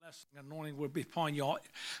Anointing will be upon you all.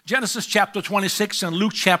 Genesis chapter 26 and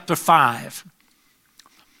Luke chapter 5.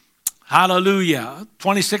 Hallelujah.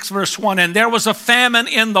 26 verse 1. And there was a famine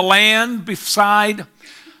in the land beside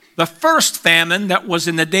the first famine that was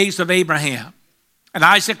in the days of Abraham. And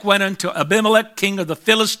Isaac went unto Abimelech, king of the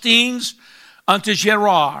Philistines, unto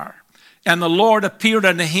Gerar. And the Lord appeared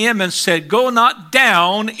unto him and said, Go not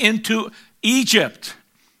down into Egypt.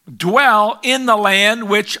 Dwell in the land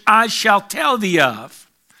which I shall tell thee of.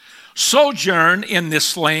 Sojourn in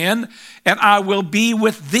this land, and I will be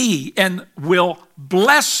with thee, and will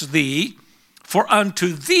bless thee. For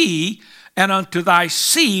unto thee and unto thy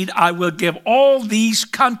seed I will give all these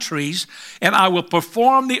countries, and I will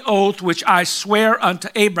perform the oath which I swear unto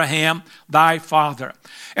Abraham thy father.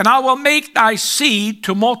 And I will make thy seed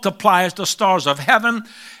to multiply as the stars of heaven,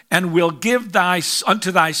 and will give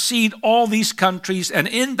unto thy seed all these countries, and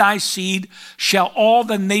in thy seed shall all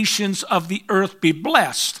the nations of the earth be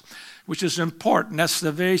blessed. Which is important. That's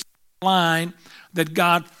the very line that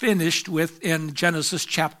God finished with in Genesis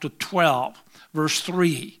chapter 12, verse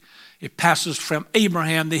 3. It passes from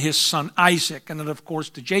Abraham to his son Isaac, and then of course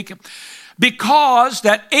to Jacob. Because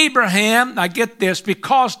that Abraham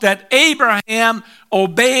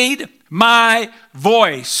obeyed my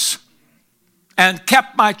voice and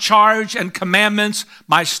kept my charge and commandments,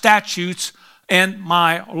 my statutes, and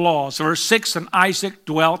my laws. Verse 6, and Isaac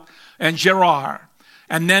dwelt in Gerar.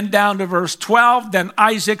 And then down to verse 12, then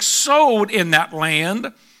Isaac sowed in that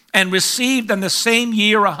land and received in the same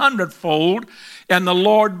year 100-fold, and the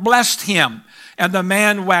Lord blessed him. And the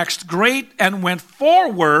man waxed great and went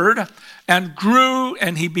forward and grew,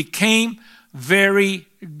 and he became very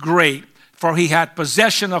great. For he had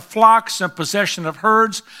possession of flocks and possession of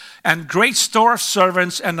herds and great store of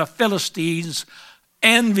servants, and the Philistines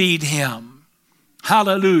envied him.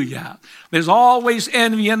 Hallelujah. There's always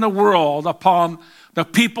envy in the world upon the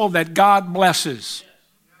people that God blesses.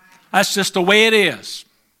 That's just the way it is.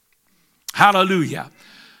 Hallelujah.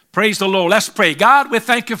 Praise the Lord. Let's pray. God, we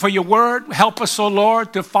thank you for your word. Help us, O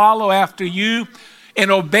Lord, to follow after you in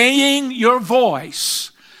obeying your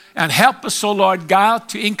voice. And help us, O Lord God,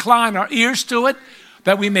 to incline our ears to it,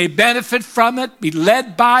 that we may benefit from it, be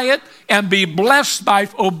led by it, and be blessed by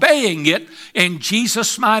obeying it. In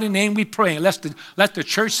Jesus' mighty name we pray. Let the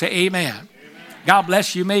church say amen. Amen. God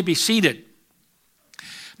bless you. You may be seated.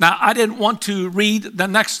 Now, I didn't want to read the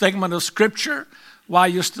next segment of Scripture while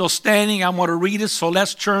you're still standing. I want to read it, so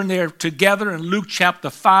let's turn there together in Luke chapter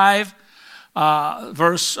 5,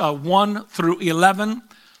 verse 1 through 11.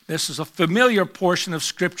 This is a familiar portion of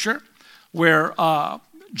Scripture where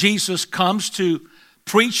Jesus comes to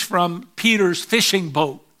preach from Peter's fishing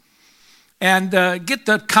boat. And get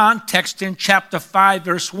the context in chapter 5,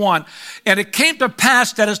 verse 1. And it came to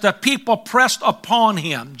pass that as the people pressed upon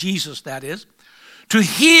him, Jesus that is, to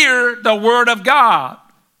hear the word of God,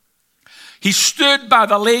 he stood by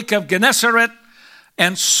the lake of Gennesaret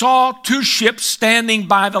and saw two ships standing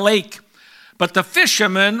by the lake. But the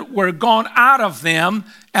fishermen were gone out of them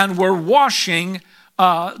and were washing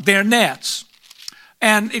their nets.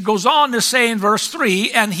 And it goes on to say in verse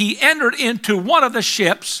 3, and he entered into one of the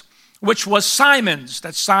ships, which was Simon's,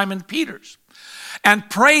 that's Simon Peter's, and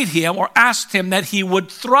prayed him or asked him that he would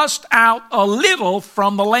thrust out a little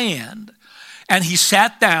from the land. And he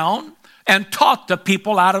sat down and taught the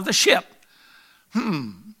people out of the ship.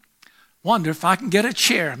 Wonder if I can get a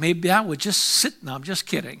chair. Maybe I would just sit. No, I'm just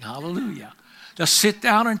kidding. Hallelujah. Just sit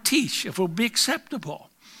down and teach if it would be acceptable.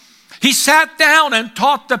 He sat down and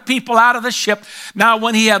taught the people out of the ship. Now,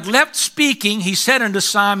 when he had left speaking, he said unto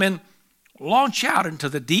Simon, launch out into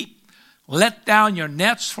the deep, let down your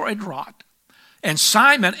nets for a draught. And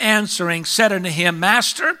Simon answering said unto him,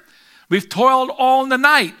 Master, we've toiled all the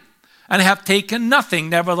night and have taken nothing.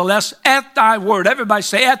 Nevertheless, at thy word, everybody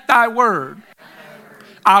say, at thy word,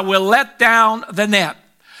 I will let down the net.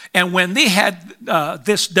 And when they had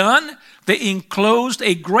this done, they enclosed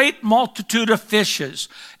a great multitude of fishes,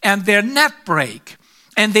 and their net brake.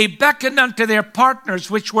 And they beckoned unto their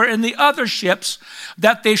partners, which were in the other ships,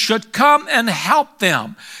 that they should come and help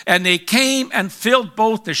them. And they came and filled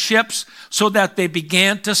both the ships, so that they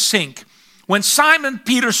began to sink. When Simon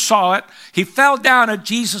Peter saw it, he fell down at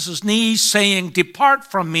Jesus' knees, saying, Depart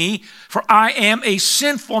from me, for I am a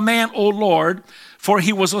sinful man, O Lord. For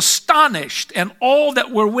he was astonished, and all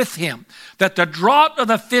that were with him, that the draught of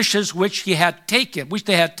the fishes which they had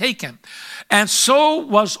taken. And so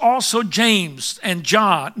was also James and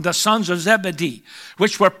John, the sons of Zebedee,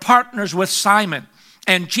 which were partners with Simon.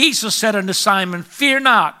 And Jesus said unto Simon, Fear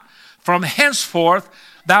not, from henceforth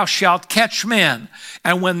thou shalt catch men.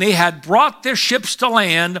 And when they had brought their ships to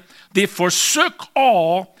land, they forsook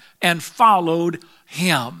all and followed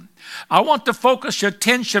him. I want to focus your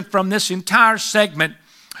attention from this entire segment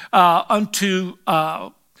unto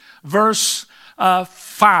verse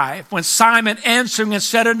 5. When Simon answering and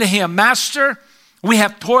said unto him, Master, we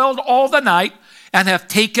have toiled all the night and have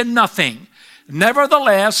taken nothing.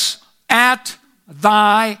 Nevertheless, at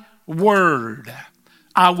thy word,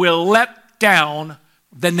 I will let down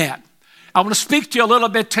the net. I want to speak to you a little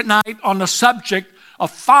bit tonight on the subject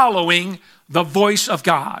of following the voice of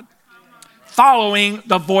God. Following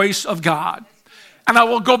the voice of God. And I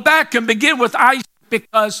will go back and begin with Isaac,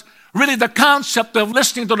 because really the concept of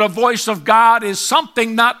listening to the voice of God is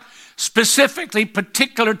something not specifically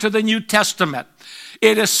particular to the New Testament.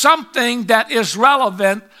 It is something that is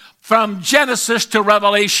relevant from Genesis to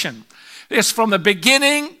Revelation. It's from the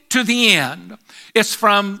beginning to the end. It's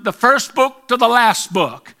from the first book to the last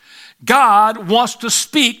book. God wants to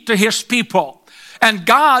speak to his people, and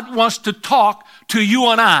God wants to talk to you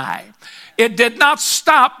and I. It did not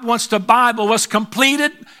stop once the Bible was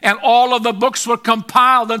completed and all of the books were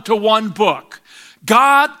compiled into one book.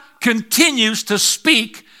 God continues to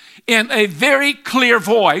speak in a very clear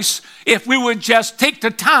voice if we would just take the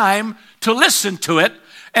time to listen to it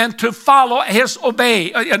and to follow his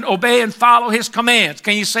obey and follow his commands.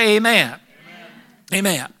 Can you say amen?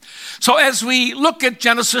 Amen. So as we look at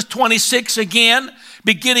Genesis 26 again,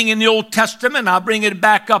 beginning in the Old Testament, I'll bring it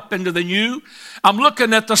back up into the New. I'm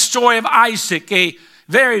looking at the story of Isaac, a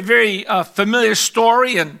very, very familiar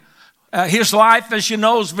story. And his life, as you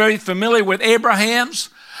know, is very familiar with Abraham's.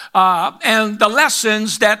 And the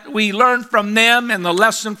lessons that we learn from them and the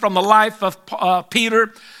lesson from the life of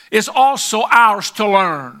Peter is also ours to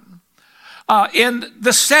learn. In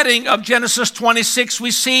the setting of Genesis 26, we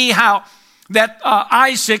see how that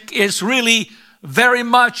Isaac is really very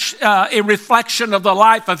much a reflection of the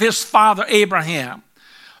life of his father Abraham.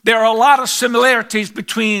 There are a lot of similarities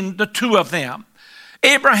between the two of them.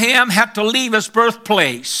 Abraham had to leave his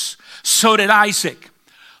birthplace. So did Isaac.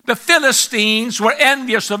 The Philistines were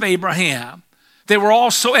envious of Abraham. They were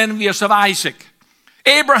also envious of Isaac.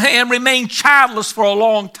 Abraham remained childless for a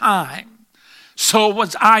long time. So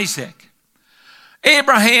was Isaac.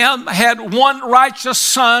 Abraham had one righteous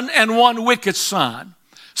son and one wicked son.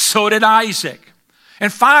 So did Isaac.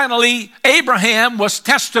 And finally, Abraham was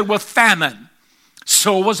tested with famine.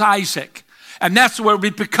 So was Isaac. And that's where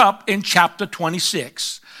we pick up in chapter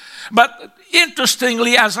 26. But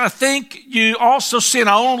interestingly, as I think you also see in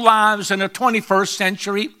our own lives in the 21st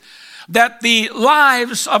century, that the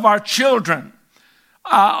lives of our children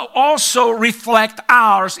also reflect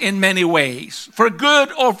ours in many ways. For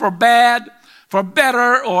good or for bad, for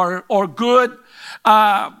better or good,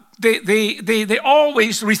 they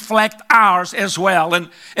always reflect ours as well. And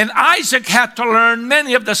Isaac had to learn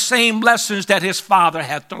many of the same lessons that his father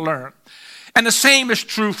had to learn. And the same is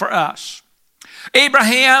true for us.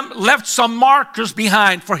 Abraham left some markers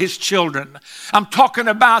behind for his children. I'm talking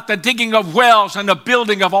about the digging of wells and the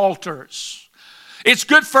building of altars. It's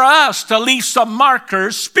good for us to leave some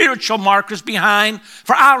markers, spiritual markers behind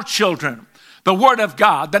for our children. The Word of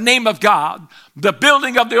God, the name of God, the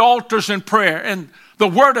building of the altars in prayer, and the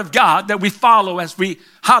Word of God that we follow as we,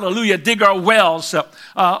 hallelujah, dig our wells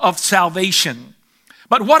of salvation.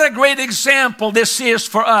 But what a great example this is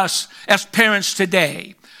for us as parents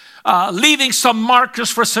today. Leaving some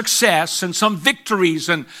markers for success and some victories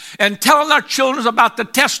and telling our children about the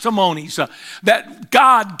testimonies that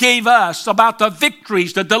God gave us, about the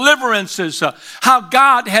victories, the deliverances, how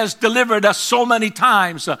God has delivered us so many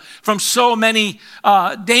times from so many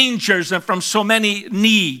dangers and from so many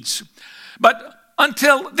needs. But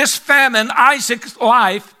until this famine, Isaac's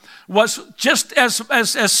life was just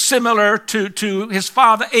as similar to his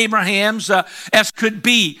father Abraham's as could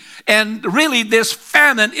be. And really this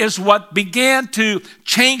famine is what began to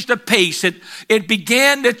change the pace. It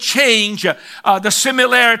began to change the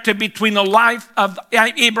similarity between the life of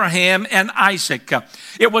Abraham and Isaac.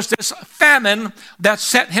 It was this famine that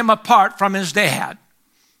set him apart from his dad.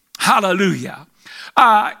 Hallelujah.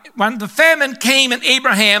 When the famine came in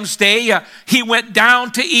Abraham's day, he went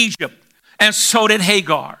down to Egypt, and so did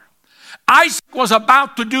Hagar. Isaac was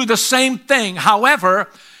about to do the same thing. However,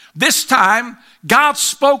 this time, God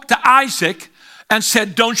spoke to Isaac and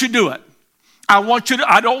said, don't you do it. I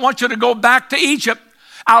don't want you to go back to Egypt.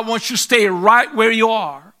 I want you to stay right where you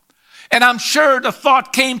are. And I'm sure the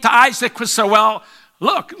thought came to Isaac and said, well,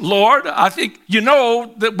 look, Lord, I think you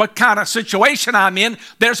know what kind of situation I'm in.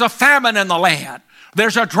 There's a famine in the land.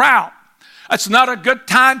 There's a drought. It's not a good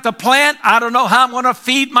time to plant. I don't know how I'm going to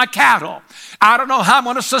feed my cattle. I don't know how I'm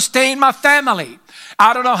going to sustain my family.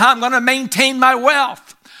 I don't know how I'm going to maintain my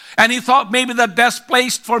wealth. And he thought maybe the best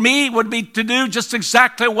place for me would be to do just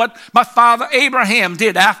exactly what my father Abraham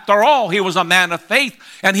did. After all, he was a man of faith,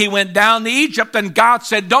 and he went down to Egypt, and God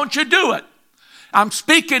said, don't you do it. I'm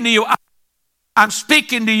speaking to you. I'm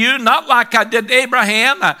speaking to you not like I did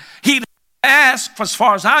Abraham. He asked, as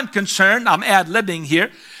far as I'm concerned, I'm ad-libbing here,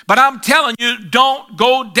 but I'm telling you, don't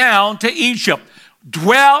go down to Egypt.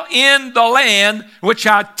 Dwell in the land which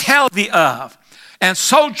I tell thee of, and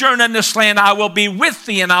sojourn in this land. I will be with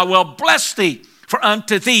thee, and I will bless thee, for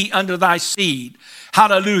unto thee, unto thy seed.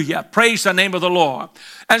 Hallelujah. Praise the name of the Lord.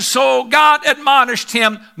 And so God admonished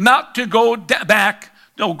him not to go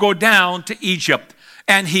down to Egypt,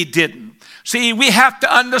 and he didn't. See, we have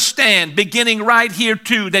to understand, beginning right here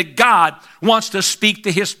too, that God wants to speak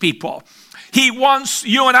to his people. He wants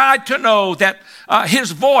you and I to know that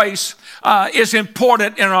his voice is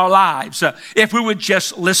important in our lives if we would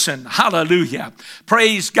just listen. Hallelujah.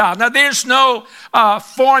 Praise God. Now, there's no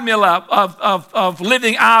formula of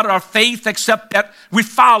living out our faith except that we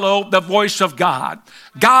follow the voice of God.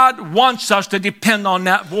 God wants us to depend on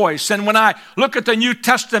that voice. And when I look at the New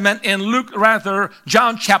Testament in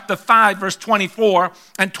John chapter 5, verse 24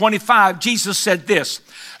 and 25, Jesus said this,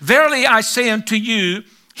 verily I say unto you,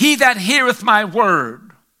 he that heareth my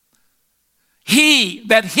word,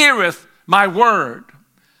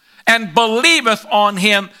 and believeth on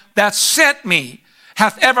him that sent me,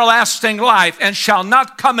 hath everlasting life, and shall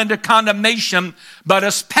not come into condemnation, but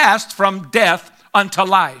is passed from death unto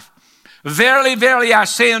life. Verily, verily, I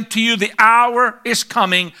say unto you, the hour is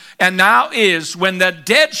coming, and now is, when the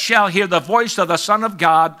dead shall hear the voice of the Son of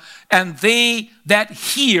God, and they that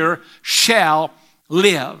hear shall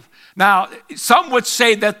live. Now, some would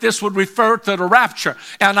say that this would refer to the rapture,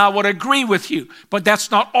 and I would agree with you, but that's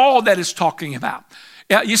not all that it's talking about.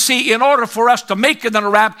 You see, in order for us to make it in the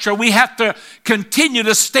rapture, we have to continue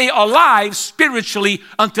to stay alive spiritually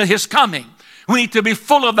until his coming. We need to be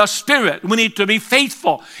full of the Spirit. We need to be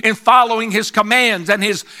faithful in following his commands and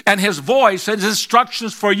his voice and his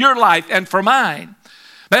instructions for your life and for mine.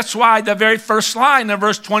 That's why the very first line in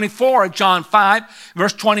verse 24 of John 5,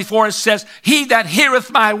 verse 24, it says, he that heareth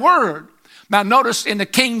my word. Now notice in the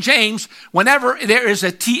King James, whenever there is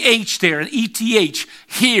a TH there, an ETH,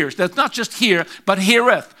 hears. That's not just hear, but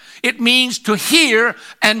heareth. It means to hear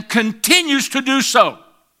and continues to do so.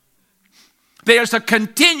 There's a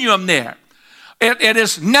continuum there. It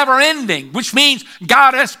is never ending, which means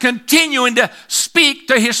God is continuing to speak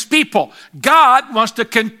to his people. God wants to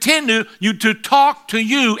continue to talk to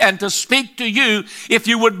you and to speak to you if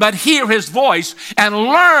you would but hear his voice and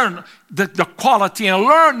learn the quality and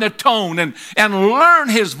learn the tone and learn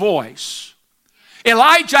his voice.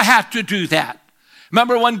 Elijah had to do that.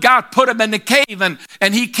 Remember when God put him in the cave and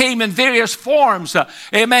he came in various forms,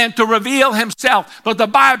 amen, to reveal himself. But the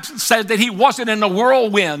Bible says that he wasn't in the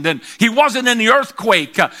whirlwind and he wasn't in the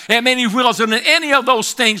earthquake. Amen, he wasn't in any of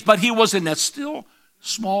those things, but he was in that still,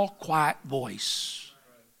 small, quiet voice.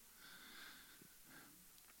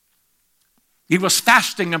 He was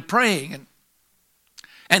fasting and praying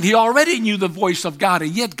and he already knew the voice of God,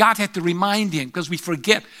 and yet God had to remind him because we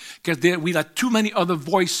forget, because we have too many other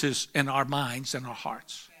voices in our minds and our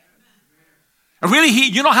hearts. And really,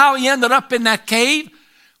 you know how he ended up in that cave?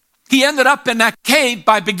 He ended up in that cave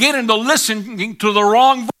by beginning to listen to the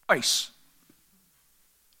wrong voice.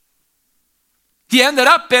 He ended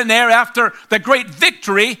up in there after the great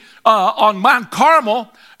victory on Mount Carmel,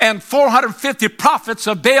 and 450 prophets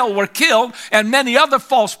of Baal were killed, and many other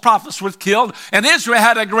false prophets were killed, and Israel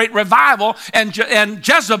had a great revival, and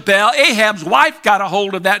Jezebel, Ahab's wife, got a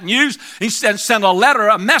hold of that news. He sent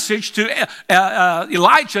a message to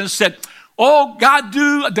Elijah and said, oh,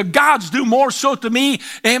 the gods do more so to me,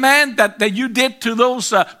 amen, that you did to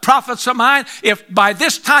those prophets of mine. If by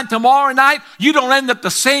this time tomorrow night, you don't end up the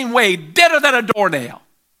same way, deader than a doornail.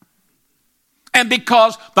 And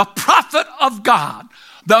because the prophet of God,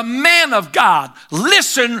 the man of God,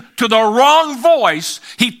 listened to the wrong voice,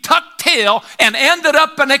 he tucked tail and ended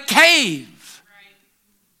up in a cave.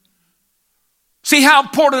 See how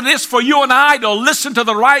important it is for you and I to listen to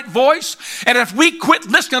the right voice? And if we quit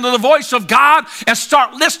listening to the voice of God and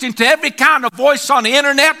start listening to every kind of voice on the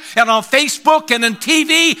internet and on Facebook and on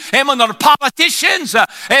TV, amen, on the politicians,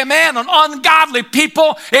 amen, on ungodly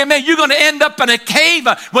people, amen, you're going to end up in a cave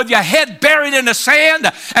with your head buried in the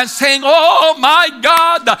sand and saying, oh my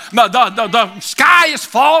God, the sky is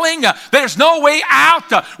falling. There's no way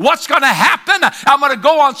out. What's going to happen? I'm going to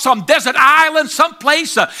go on some desert island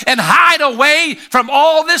someplace and hide away from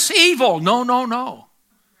all this evil. No.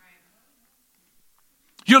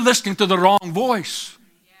 You're listening to the wrong voice.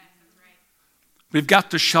 We've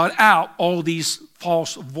got to shut out all these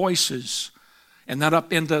false voices and not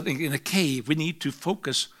up in a cave. We need to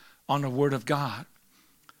focus on the Word of God.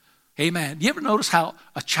 Amen. You ever notice how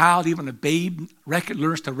a child, even a babe,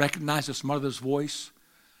 learns to recognize its mother's voice?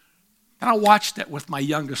 And I watched that with my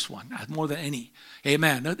youngest one, more than any.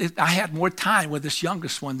 Amen. I had more time with this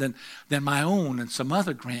youngest one than my own and some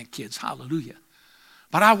other grandkids. Hallelujah.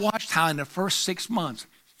 But I watched how in the first 6 months,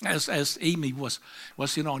 as Amy was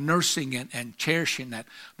nursing and cherishing that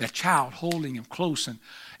child, holding him close,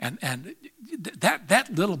 and that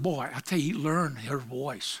little boy, I tell you, he learned her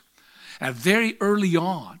voice. And very early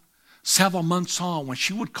on, several months on, when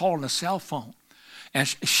she would call on the cell phone, and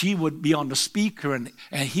she would be on the speaker, and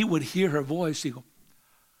he would hear her voice, he'd go,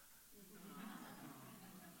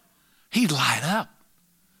 he'd light up.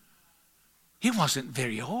 He wasn't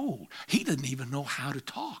very old. He didn't even know how to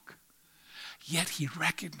talk. Yet he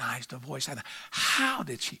recognized the voice. And how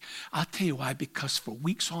did she? I'll tell you why. Because for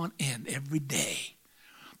weeks on end, every day,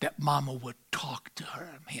 that mama would talk to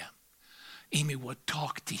him. Amy would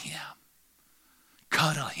talk to him,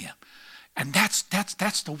 cuddle him. And that's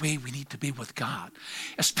the way we need to be with God,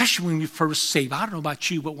 especially when we first saved. I don't know about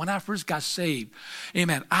you, but when I first got saved,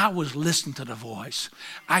 amen, I was listening to the voice.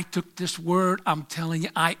 I took this word, I'm telling you,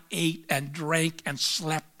 I ate and drank and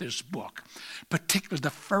slept this book. Particularly the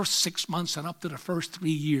first 6 months and up to the first 3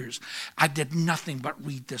 years, I did nothing but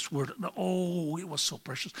read this word. Oh, it was so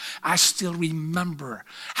precious. I still remember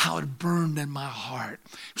how it burned in my heart.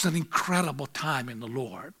 It was an incredible time in the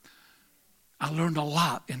Lord. I learned a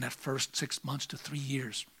lot in that first 6 months to 3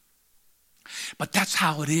 years. But that's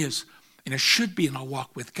how it is, and it should be in our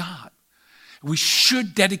walk with God. We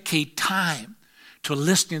should dedicate time to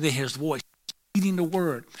listening to his voice, reading the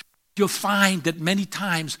word. You'll find that many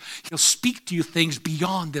times he'll speak to you things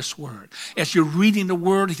beyond this word. As you're reading the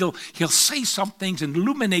word, he'll say some things and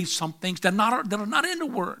illuminate some things that are not in the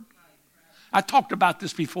word. I talked about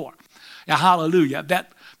this before. Yeah, hallelujah.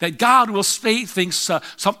 That God will say things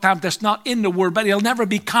sometimes that's not in the word, but he'll never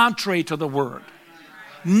be contrary to the word.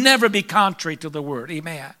 Never be contrary to the word.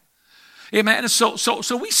 Amen. Amen. And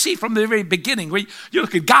so we see from the very beginning, you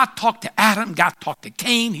look at God talked to Adam, God talked to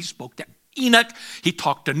Cain, he spoke to Enoch, he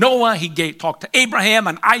talked to Noah, talked to Abraham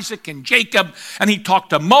and Isaac and Jacob, and he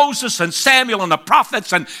talked to Moses and Samuel and the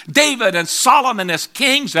prophets and David and Solomon as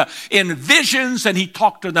kings in visions, and he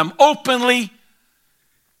talked to them openly.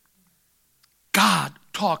 God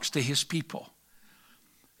talks to his people.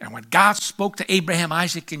 And when God spoke to Abraham,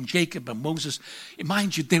 Isaac, and Jacob and Moses,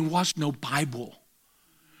 mind you, there was no Bible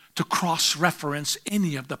to cross-reference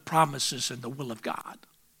any of the promises and the will of God.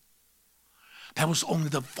 That was only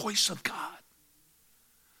the voice of God.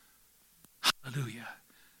 Hallelujah.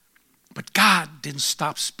 But God didn't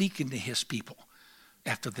stop speaking to his people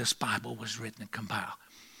after this Bible was written and compiled.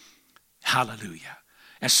 Hallelujah.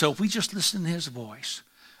 And so if we just listen to his voice,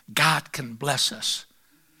 God can bless us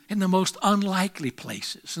in the most unlikely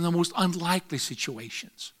places, in the most unlikely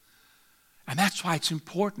situations. And that's why it's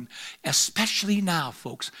important, especially now,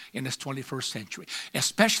 folks, in this 21st century,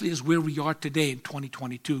 especially as where we are today in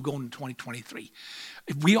 2022, going to 2023.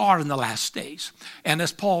 We are in the last days. And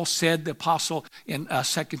as Paul said, the apostle in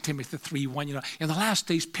 2 Timothy 3:1, in the last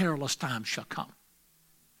days, perilous times shall come.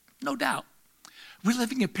 No doubt. We're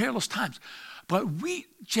living in perilous times. But we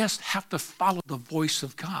just have to follow the voice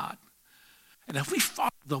of God. And if we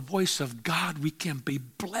follow the voice of God, we can be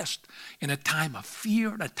blessed in a time of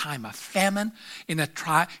fear, in a time of famine, in a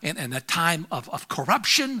time of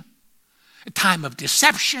corruption, a time of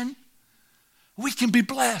deception. We can be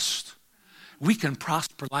blessed. We can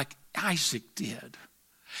prosper like Isaac did.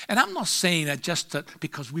 And I'm not saying that just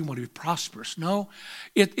because we want to be prosperous. No,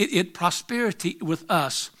 prosperity with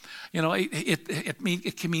us,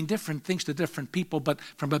 it can mean different things to different people, but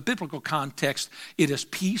from a biblical context, it is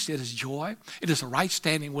peace, it is joy, it is a right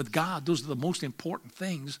standing with God. Those are the most important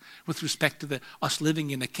things with respect to us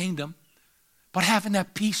living in the kingdom. But having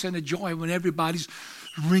that peace and the joy when everybody's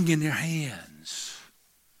wringing their hands,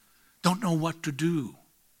 don't know what to do.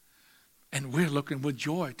 And we're looking with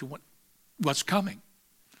joy to what's coming.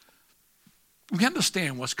 We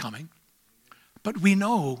understand what's coming, but we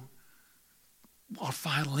know our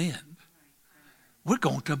final end. We're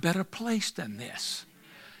going to a better place than this.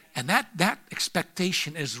 And that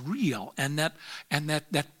expectation is real, and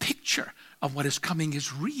that picture of what is coming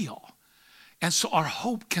is real. And so our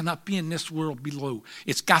hope cannot be in this world below.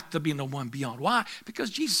 It's got to be in the one beyond. Why?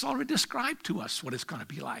 Because Jesus already described to us what it's going to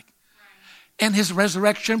be like. And his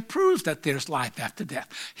resurrection proves that there's life after death.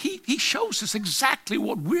 He shows us exactly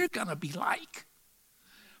what we're going to be like.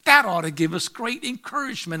 That ought to give us great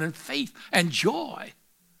encouragement and faith and joy.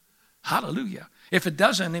 Hallelujah. If it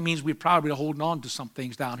doesn't, it means we're probably holding on to some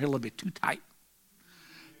things down here a little bit too tight.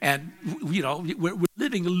 And, we're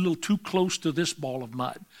living a little too close to this ball of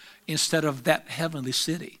mud instead of that heavenly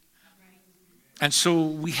city. And so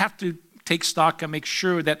we have to take stock and make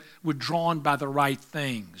sure that we're drawn by the right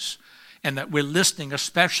things and that we're listening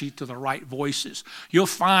especially to the right voices. You'll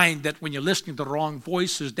find that when you're listening to the wrong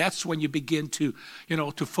voices, that's when you begin to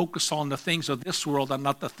focus on the things of this world and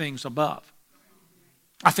not the things above.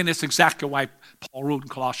 I think that's exactly why Paul wrote in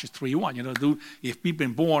Colossians 3:1. If we've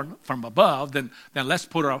been born from above, then let's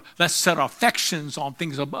set our affections on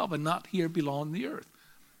things above and not here below on the earth.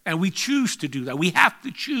 And we choose to do that. We have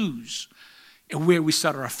to choose where we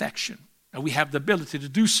set our affection. And we have the ability to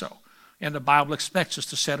do so. And the Bible expects us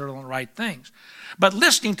to set it on the right things. But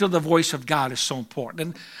listening to the voice of God is so important.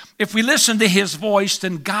 And if we listen to his voice,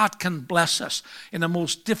 then God can bless us in the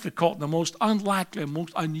most difficult, the most unlikely, and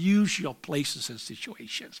most unusual places and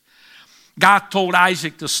situations. God told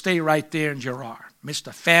Isaac to stay right there in Gerar. Amidst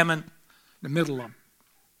a famine, in the middle of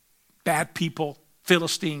bad people,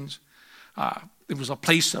 Philistines. It was a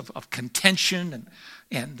place of contention.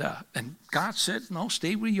 And God said, no,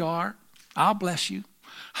 stay where you are. I'll bless you.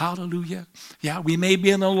 Hallelujah. Yeah, we may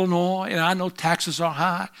be in Illinois, and I know taxes are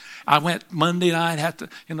high. I went Monday night, had to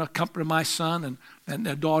accompany my son and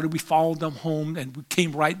their daughter. We followed them home, and we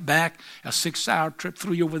came right back. A 6-hour trip,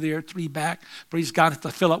 3 over there, 3 back. Praise God, had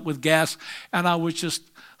to fill up with gas. And I was just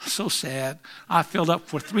so sad. I filled up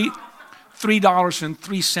for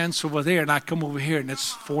 $3.03 over there, and I come over here, and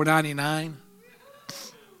it's $4.99.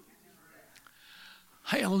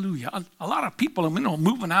 Hallelujah. A lot of people are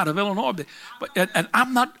moving out of Illinois. And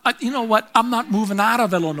I'm not, I'm not moving out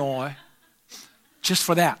of Illinois just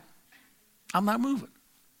for that. I'm not moving.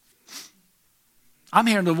 I'm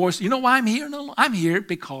hearing the voice. You know why I'm here in Illinois? I'm here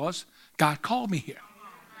because God called me here.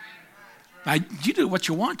 Now, you do what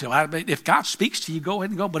you want to. If God speaks to you, go ahead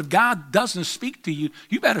and go. But if God doesn't speak to you,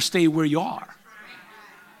 you better stay where you are.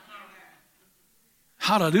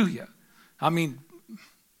 Hallelujah. I mean,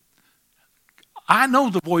 I know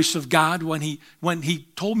the voice of God when he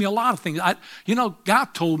told me a lot of things.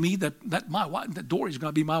 God told me that my wife, that Dory's going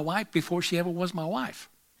to be my wife before she ever was my wife.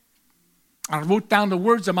 I wrote down the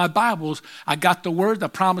words of my Bibles. I got the word, the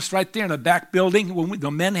promise right there in the back building. When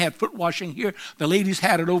the men had foot washing here, the ladies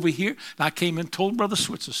had it over here. And I came and told Brother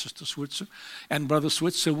Switzer, Sister Switzer, and Brother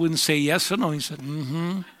Switzer wouldn't say yes or no. He said,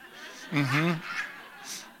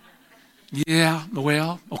 yeah,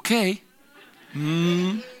 well, okay.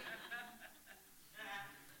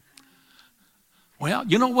 Well,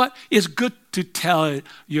 you know what? It's good to tell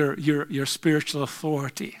your spiritual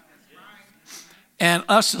authority. And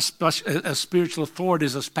us as spiritual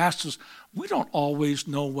authorities, as pastors, we don't always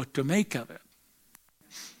know what to make of it.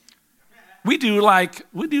 We do like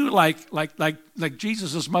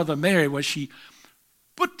Jesus' mother Mary, where she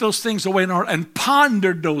put those things away in her and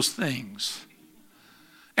pondered those things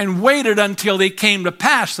and waited until they came to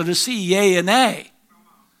pass to see yea and nay.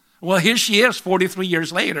 Well, here she is 43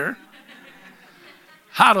 years later.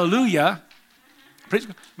 Hallelujah.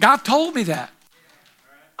 God told me that.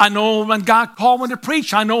 I know when God called me to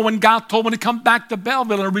preach. I know when God told me to come back to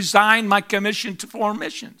Belleville and resign my commission to foreign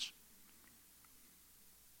missions.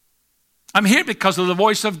 I'm here because of the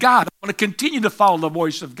voice of God. I want to continue to follow the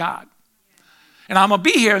voice of God. And I'm going to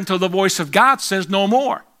be here until the voice of God says no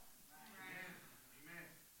more.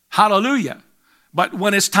 Hallelujah. But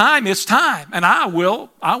when it's time, it's time. And I will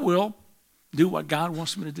do what God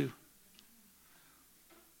wants me to do.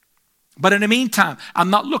 But in the meantime, I'm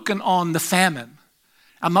not looking on the famine.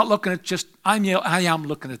 I'm not looking at I am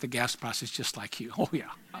looking at the gas prices just like you. Oh, yeah.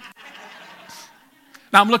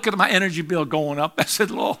 Now I'm looking at my energy bill going up. I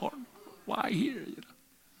said, Lord, why here?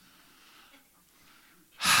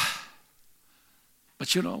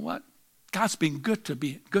 But you know what? God's been good to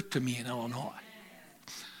me in Illinois.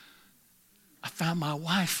 I found my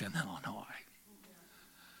wife in Illinois.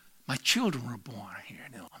 My children were born here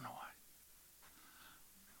in Illinois.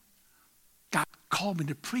 God called me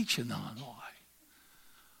to preach in Illinois.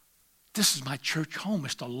 This is my church home.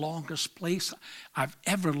 It's the longest place I've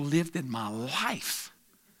ever lived in my life.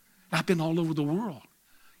 I've been all over the world.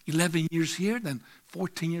 11 years here, then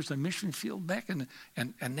 14 years in the mission field back, and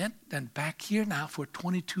then back here now for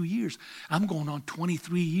 22 years. I'm going on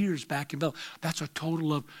 23 years back in Belleville. That's a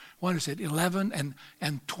total of, 11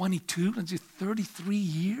 and 22? That's 33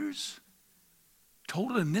 years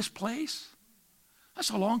total in this place? That's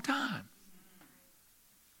a long time.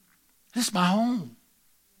 This is my home.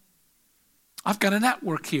 I've got a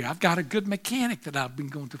network here. I've got a good mechanic that I've been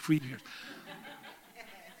going to for years.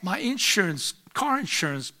 My car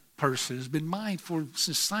insurance person has been mine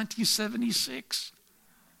since 1976.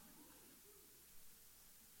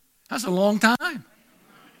 That's a long time.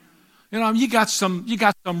 You know, you got some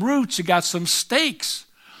roots, you got some stakes.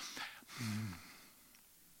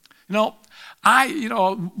 You know,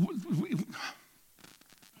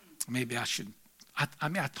 maybe I should.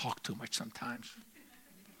 I talk too much sometimes.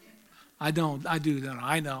 I don't. I do.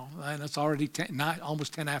 I know. And it's already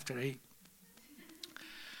almost 10 after 8.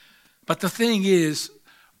 But the thing is,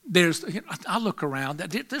 I look around.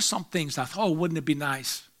 There's some things I thought, wouldn't it be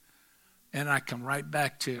nice? And I come right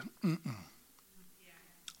back to,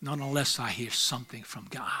 not unless I hear something from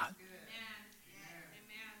God.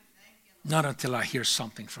 Not until I hear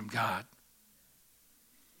something from God.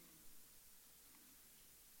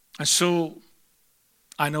 And so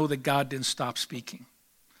I know that God didn't stop speaking.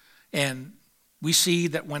 And we see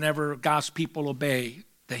that whenever God's people obey,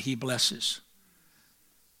 that he blesses.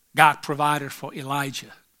 God provided for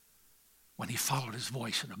Elijah when he followed his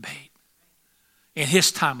voice and obeyed. In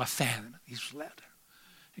his time of famine, he's led.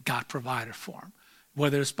 God provided for him.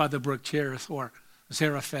 Whether it's by the brook Cherith or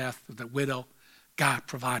Zarephath, the widow, God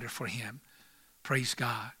provided for him. Praise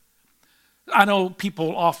God. I know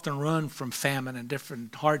people often run from famine and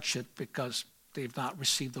different hardship because they've not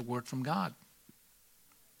received the word from God.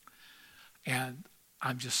 And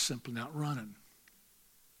I'm just simply not running.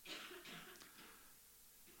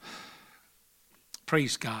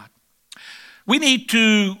 Praise God. We need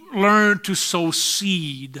to learn to sow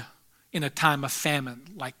seed in a time of famine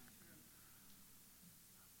like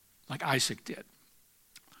Isaac did.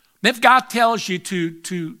 If God tells you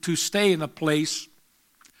to stay in a place,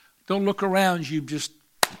 don't look around you, just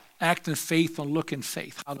act in faith and look in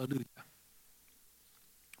faith. Hallelujah.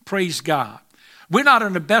 Praise God. We're not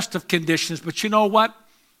in the best of conditions, but you know what?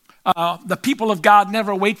 The people of God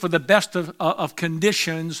never wait for the best of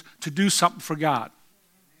conditions to do something for God.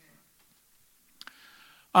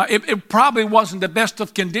 It probably wasn't the best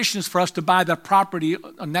of conditions for us to buy the property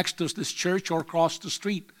next to this church or across the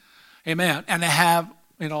street. Amen. And to have,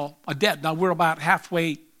 a debt. Now, we're about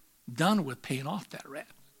halfway done with paying off that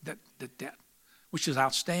debt, which is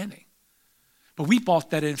outstanding. But we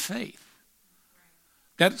bought that in faith.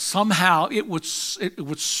 That somehow it would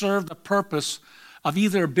serve the purpose of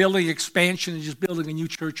either building expansion and just building a new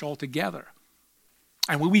church altogether.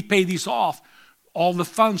 And when we pay these off, all the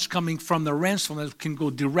funds coming from the rents from them can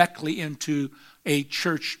go directly into a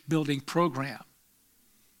church building program.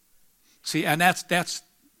 See, and that's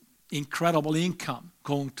incredible income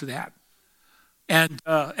going to that. And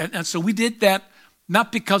so we did that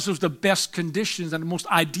not because it was the best conditions and the most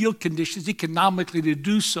ideal conditions economically to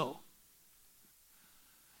do so.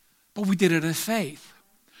 But we did it in faith.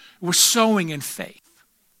 We're sowing in faith.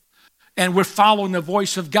 And we're following the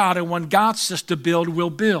voice of God. And when God says to build, we'll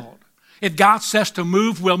build. If God says to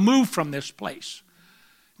move, we'll move from this place.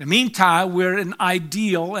 In the meantime, we're in an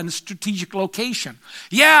ideal and strategic location.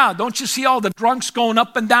 Yeah, don't you see all the drunks going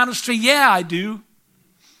up and down the street? Yeah, I do.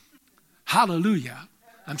 Hallelujah.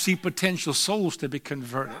 I'm seeing potential souls to be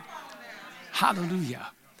converted.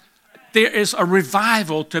 Hallelujah. There is a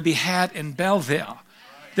revival to be had in Belleville.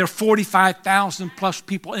 There are 45,000 plus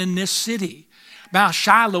people in this city. Mount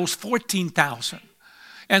Shiloh's 14,000.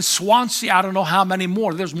 And Swansea, I don't know how many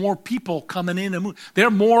more. There's more people coming in and moving. There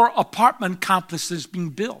are more apartment complexes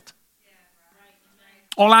being built.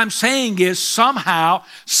 All I'm saying is somehow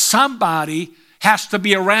somebody has to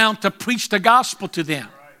be around to preach the gospel to them.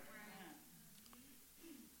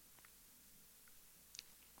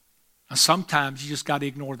 And sometimes you just got to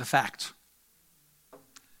ignore the facts.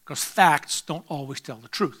 Because facts don't always tell the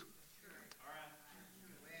truth.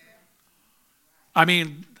 I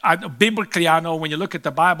mean, biblically, I know when you look at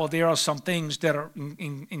the Bible, there are some things that are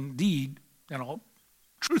indeed,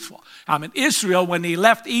 truthful. I mean, Israel, when they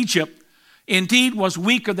left Egypt, indeed was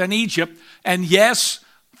weaker than Egypt. And yes,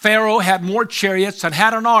 Pharaoh had more chariots and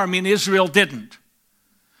had an army, and Israel didn't.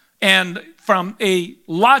 And from a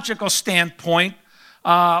logical standpoint,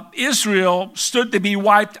 Israel stood to be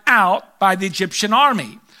wiped out by the Egyptian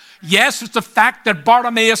army. Yes, it's the fact that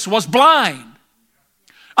Bartimaeus was blind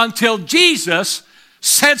until Jesus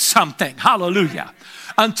said something. Hallelujah.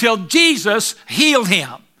 Until Jesus healed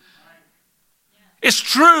him. It's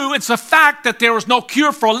true. It's a fact that there was no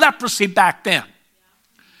cure for leprosy back then.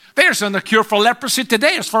 There's no cure for leprosy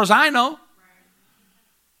today, as far as I know.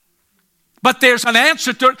 But there's an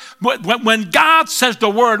answer to it. When God says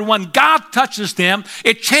the word, when God touches them,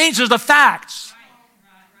 it changes the facts.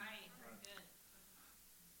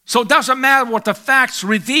 So it doesn't matter what the facts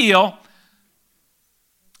reveal.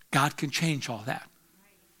 God can change all that.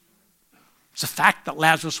 It's a fact that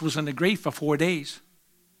Lazarus was in the grave for 4 days.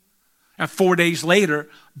 And 4 days later,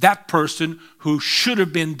 that person who should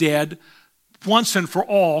have been dead once and for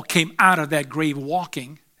all came out of that grave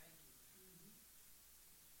walking.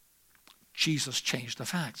 Jesus changed the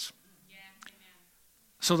facts.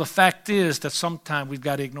 So the fact is that sometimes we've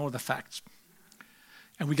got to ignore the facts.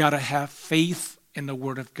 And we got to have faith in the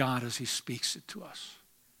Word of God as He speaks it to us.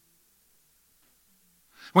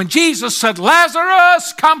 When Jesus said,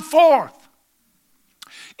 Lazarus, come forth,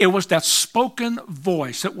 it was that spoken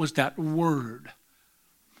voice, it was that word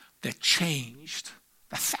that changed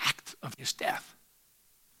the fact of his death.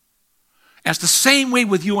 As the same way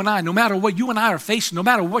with you and I, no matter what you and I are facing, no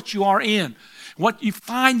matter what you are in, what you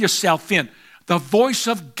find yourself in, the voice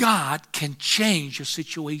of God can change your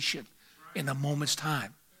situation in a moment's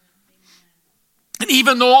time. And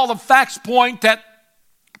even though all the facts point to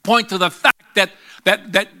the fact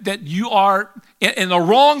that you are in the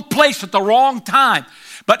wrong place at the wrong time,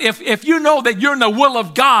 but if you know that you're in the will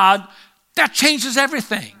of God, that changes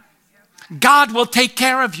everything. God will take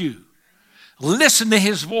care of you. Listen to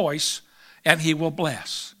His voice and He will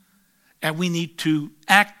bless. And we need to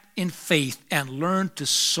act in faith and learn to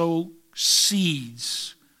sow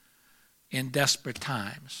seeds in desperate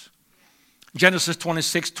times. Genesis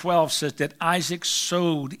 26:12 says that Isaac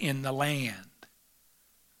sowed in the land.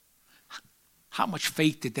 How much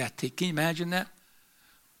faith did that take? Can you imagine that?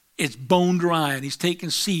 It's bone dry and he's taking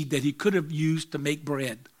seed that he could have used to make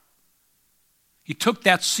bread. He took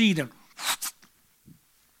that seed and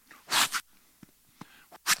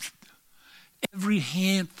every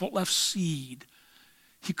handful of seed,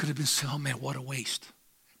 he could have been saying, oh man, what a waste.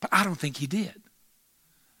 But I don't think he did.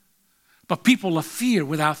 But people of fear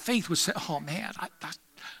without faith would say, oh man,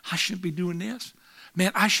 I shouldn't be doing this.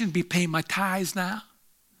 Man, I shouldn't be paying my tithes now.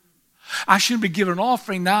 I shouldn't be giving an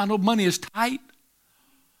offering now. No money is tight.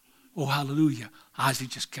 Oh, hallelujah. Isaac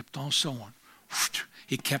just kept on sowing.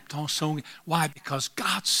 He kept on sowing. Why? Because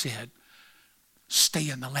God said, stay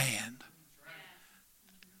in the land.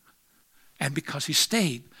 And because he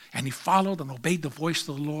stayed and he followed and obeyed the voice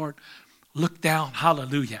of the Lord, look down,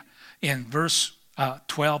 hallelujah. In verse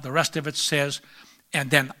 12, the rest of it says, and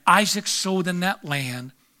then Isaac sowed in that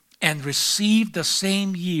land and received the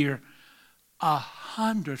same year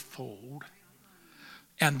 100-fold.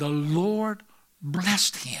 And the Lord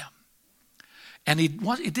blessed him. And it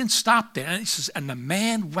didn't stop there. And it says, and the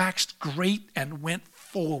man waxed great and went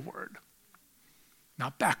forward.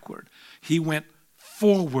 Not backward. He went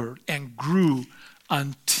forward and grew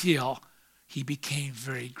until he became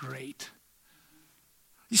very great.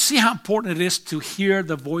 You see how important it is to hear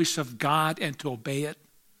the voice of God and to obey it?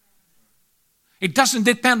 It doesn't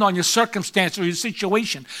depend on your circumstance or your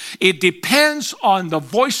situation. It depends on the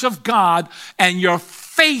voice of God and your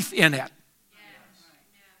faith in it.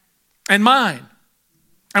 And mine.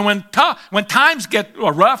 And when times get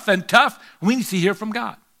rough and tough, we need to hear from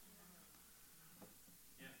God.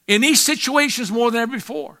 In these situations more than ever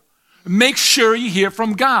before, make sure you hear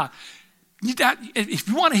from God. If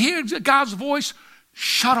you want to hear God's voice,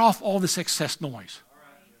 shut off all this excess noise.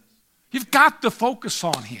 You've got to focus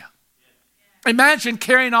on Him. Imagine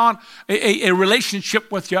carrying on a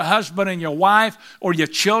relationship with your husband and your wife or your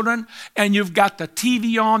children, and you've got the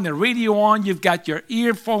TV on, the radio on, you've got your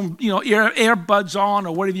earphone, earbuds on,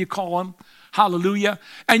 or whatever you call them. Hallelujah.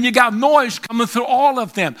 And you got noise coming through all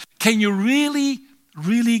of them. Can you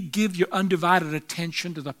really give your undivided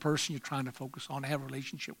attention to the person you're trying to focus on, have a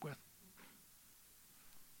relationship with?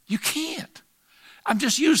 You can't. I'm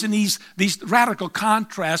just using these radical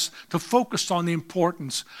contrasts to focus on the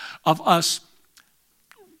importance of us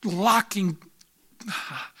locking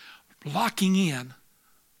in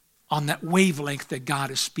on that wavelength that God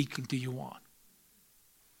is speaking to you on.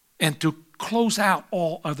 And to close out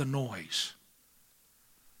all other noise.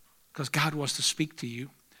 Because God wants to speak to you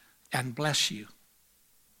and bless you.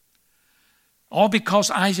 All because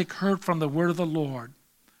Isaac heard from the word of the Lord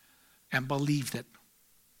and believed it.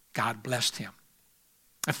 God blessed him.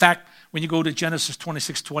 In fact, when you go to Genesis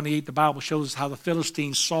 26:28, the Bible shows us how the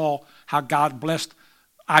Philistines saw how God blessed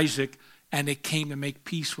Isaac and they came to make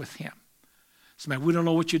peace with him. So, man, we don't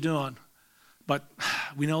know what you're doing, but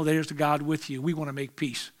we know there's the God with you. We want to make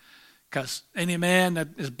peace. Because any man that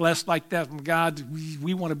is blessed like that from God,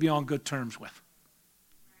 we want to be on good terms with.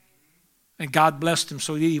 And God blessed him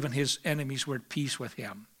so even his enemies were at peace with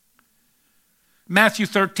him. Matthew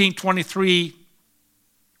 13:23,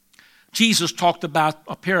 Jesus talked about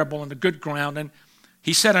a parable in the good ground, and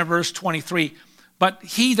he said in verse 23, but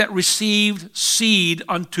he that received seed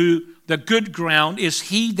unto the good ground is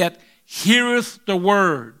he that heareth the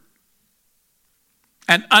word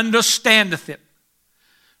and understandeth it,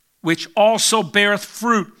 which also beareth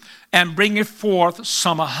fruit and bringeth forth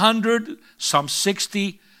some 100, some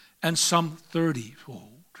 60, and some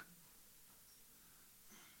 30-fold.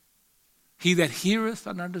 He that heareth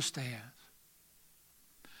and understands.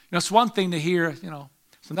 It's one thing to hear,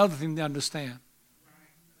 it's another thing to understand.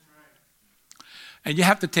 And you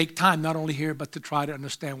have to take time not only here, but to try to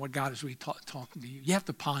understand what God is really talking to you. You have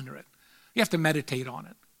to ponder it. You have to meditate on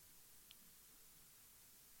it.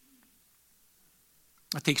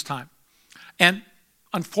 It takes time. And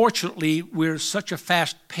unfortunately, we're such a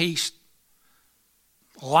fast-paced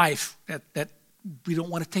life that we don't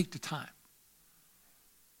want to take the time.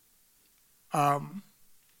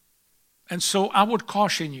 And so I would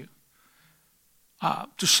caution you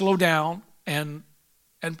to slow down and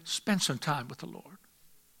spend some time with the Lord.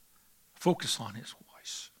 Focus on His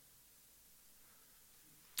voice.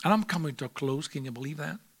 And I'm coming to a close. Can you believe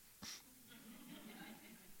that?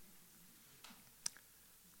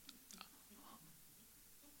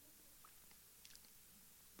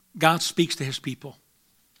 God speaks to His people.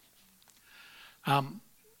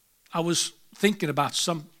 I was thinking about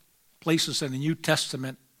some places in the New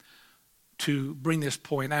Testament to bring this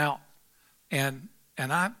point out. And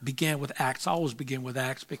I began with Acts. I always begin with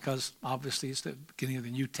Acts because obviously it's the beginning of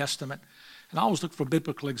the New Testament. And I always look for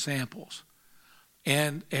biblical examples.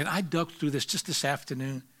 And I dug through this just this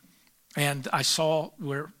afternoon. And I saw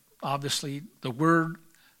where obviously the word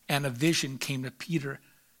and a vision came to Peter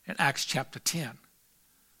in Acts chapter 10.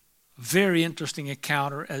 Very interesting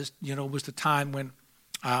encounter, as you know, was the time when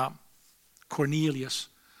Cornelius,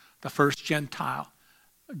 the first Gentile,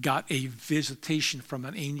 got a visitation from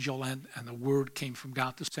an angel, and the word came from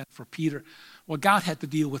God to send for Peter. Well, God had to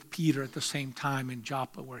deal with Peter at the same time in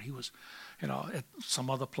Joppa, where he was, at some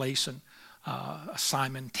other place, and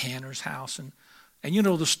Simon Tanner's house, and you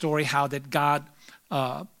know the story how that God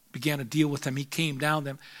began to deal with them. He came down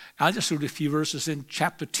them. I just read a few verses in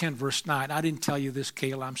chapter 10, verse 9. I didn't tell you this,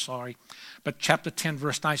 Kayla, I'm sorry. But chapter 10,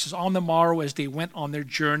 verse 9 says, on the morrow as they went on their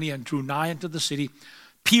journey and drew nigh unto the city,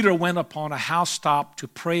 Peter went upon a housetop to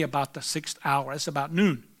pray about the 6th hour. That's about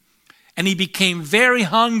noon. And he became very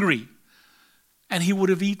hungry, and he would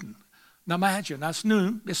have eaten. Now imagine, that's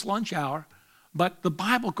noon, it's lunch hour. But the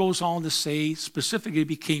Bible goes on to say specifically he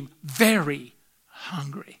became very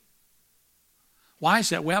hungry. Why is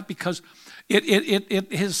that? Well, because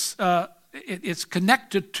it's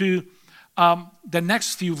connected to the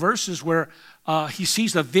next few verses where he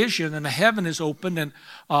sees a vision and the heaven is opened and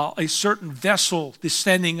a certain vessel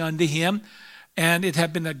descending unto him. And it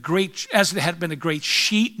had been a great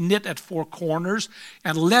sheet knit at four corners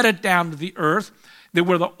and let it down to the earth. There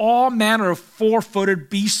were all manner of four-footed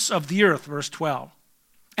beasts of the earth, verse 12.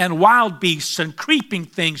 And wild beasts and creeping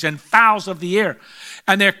things and fowls of the air.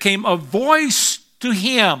 And there came a voice to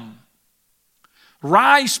him,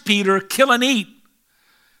 rise, Peter, kill and eat.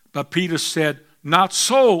 But Peter said, not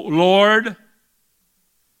so, Lord,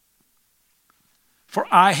 for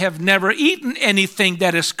I have never eaten anything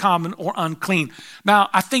that is common or unclean. Now,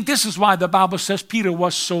 I think this is why the Bible says Peter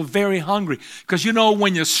was so very hungry. Because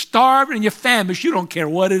when you're starved and you're famished, you don't care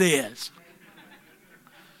what it is.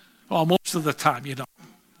 Well, most of the time you don't.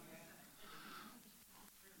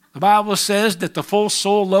 The Bible says that the full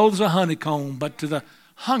soul loathes a honeycomb, but to the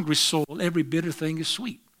hungry soul, every bitter thing is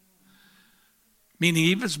sweet.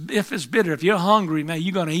 Meaning if it's bitter, if you're hungry, man,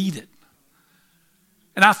 you're going to eat it.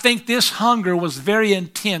 And I think this hunger was very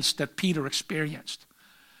intense that Peter experienced.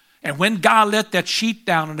 And when God let that sheet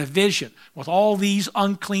down in a vision with all these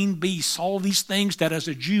unclean beasts, all these things that as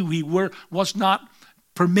a Jew he was not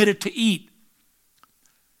permitted to eat,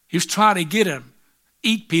 he was trying to get him.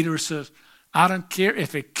 Eat, Peter says, I don't care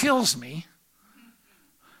if it kills me.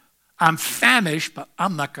 I'm famished, but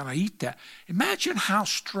I'm not going to eat that. Imagine how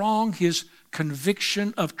strong his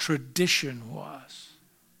conviction of tradition was.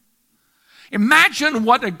 Imagine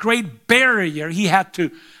what a great barrier he had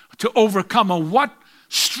to overcome, and what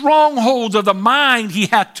strongholds of the mind he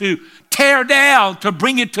had to tear down to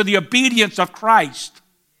bring it to the obedience of Christ.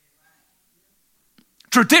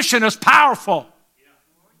 Tradition is powerful,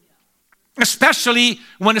 especially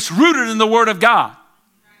when it's rooted in the Word of God.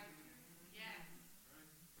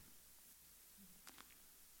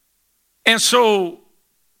 And so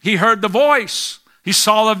he heard the voice. He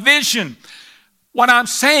saw a vision. What I'm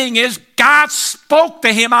saying is God spoke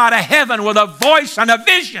to him out of heaven with a voice and a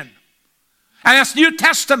vision. And that's New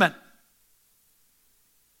Testament.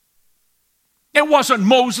 It wasn't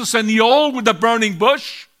Moses in the old with the burning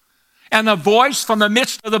bush and a voice from the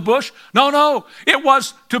midst of the bush. No. It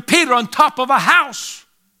was to Peter on top of a house.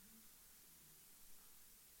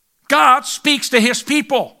 God speaks to his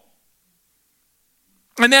people.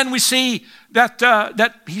 And then we see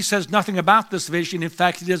that he says nothing about this vision. In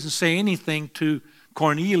fact, he doesn't say anything to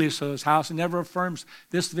Cornelius or his house. He never affirms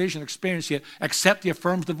this vision experience yet, except he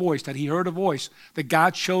affirms the voice, that he heard a voice, that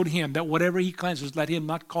God showed him that whatever he cleanses, let him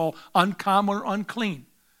not call uncommon or unclean.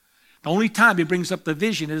 The only time he brings up the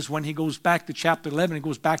vision is when he goes back to chapter 11. He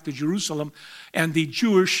goes back to Jerusalem, and the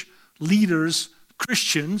Jewish leaders,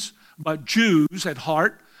 Christians, but Jews at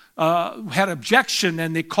heart, had objection,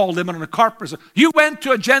 and they called him on the carpet. You went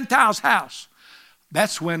to a Gentile's house.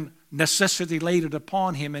 That's when necessity laid it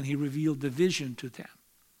upon him, and he revealed the vision to them.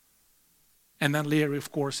 And then later,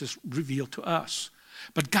 of course, is revealed to us.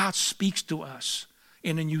 But God speaks to us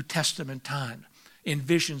in the New Testament time, in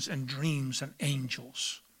visions and dreams and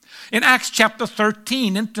angels. In Acts chapter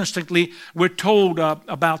 13, interestingly, we're told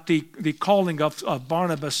about the calling of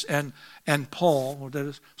Barnabas and Paul, or that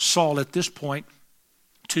is Saul at this point,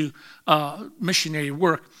 to missionary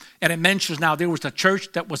work. And it mentions now there was a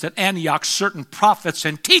church that was at Antioch, certain prophets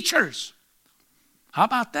and teachers. How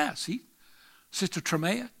about that? See, Sister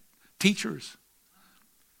Tremea, teachers.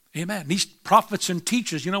 Amen. These prophets and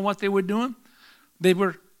teachers, you know what they were doing? They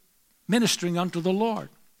were ministering unto the Lord.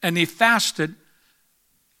 And they fasted.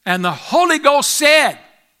 And the Holy Ghost said,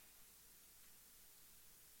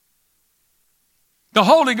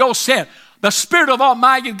 the Spirit of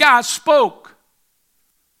Almighty God spoke,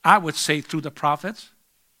 I would say through the prophets,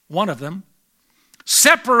 one of them,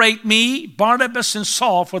 separate me, Barnabas and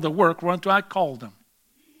Saul, for the work whereunto I called them.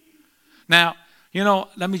 Now,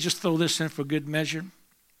 let me just throw this in for good measure.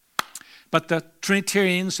 But the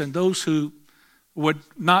Trinitarians and those who would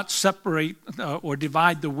not separate or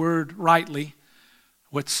divide the word rightly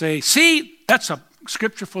would say, see, that's a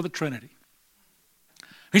scripture for the Trinity.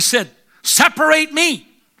 He said, separate me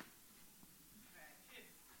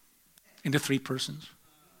into three persons.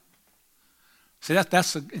 See,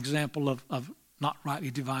 that's an example of not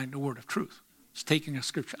rightly dividing the word of truth. It's taking a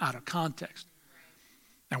scripture out of context.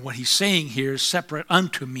 And what he's saying here is separate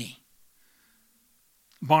unto me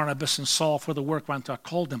Barnabas and Saul for the work whereunto I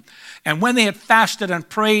called them. And when they had fasted and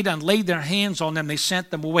prayed and laid their hands on them, they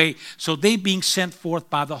sent them away. So they, being sent forth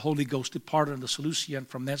by the Holy Ghost, departed unto Seleucia, and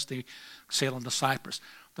from thence they sailed unto Cyprus.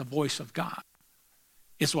 The voice of God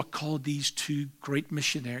is what called these two great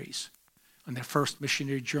missionaries on their first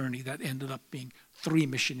missionary journey that ended up being 3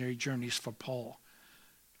 missionary journeys for Paul.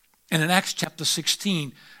 And in Acts chapter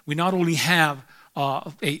 16, we not only have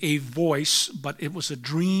a voice, but it was a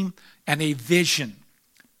dream and a vision.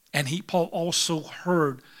 And Paul also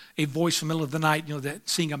heard a voice in the middle of the night, that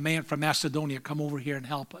seeing a man from Macedonia come over here and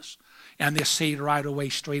help us. And they said right away,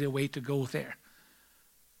 straight away to go there.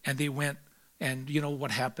 And they went, and you know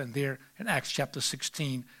what happened there in Acts chapter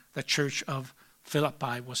 16, the church of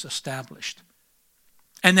Philippi was established.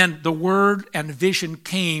 And then the word and vision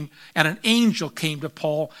came, and an angel came to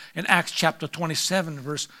Paul in Acts chapter 27,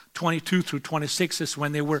 verse 22 through 26. Is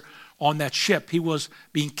when they were on that ship. He was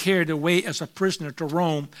being carried away as a prisoner to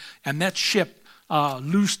Rome, and that ship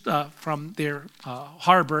loosed from their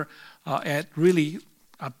harbor at really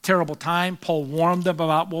a terrible time. Paul warned them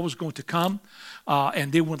about what was going to come,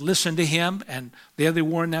 and they wouldn't listen to him, and there they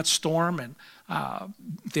were in that storm, and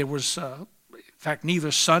there was, in fact,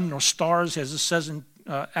 neither sun nor stars, as it says in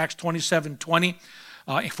Acts 27:20,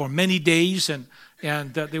 for many days, and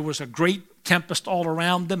there was a great tempest all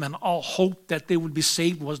around them, and all hope that they would be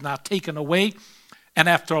saved was now taken away. And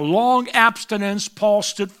after a long abstinence, Paul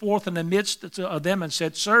stood forth in the midst of them and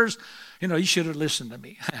said, sirs, you should have listened to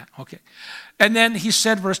me. Okay. And then he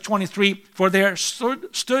said, verse 23, for there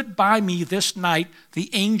stood by me this night the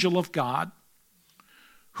angel of God,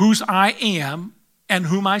 whose I am and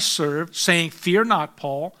whom I serve, saying, fear not,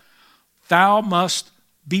 Paul, thou must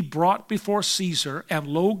be brought before Caesar, and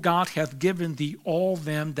lo, God hath given thee all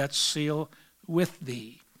them that sail with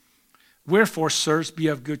thee. Wherefore, sirs, be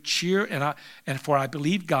of good cheer, and for I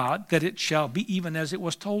believe God that it shall be even as it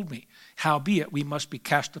was told me. Howbeit, we must be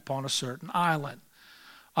cast upon a certain island.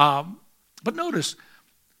 But notice,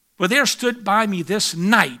 for there stood by me this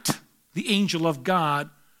night the angel of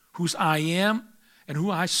God, whose I am and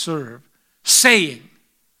who I serve, saying,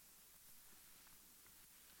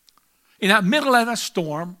 in the middle of that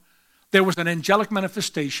storm, there was an angelic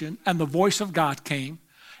manifestation, and the voice of God came,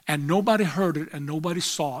 and nobody heard it and nobody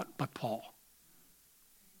saw it but Paul.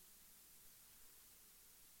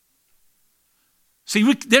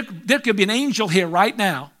 See, there could be an angel here right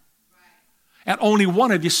now, and only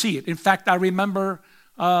one of you see it. In fact, I remember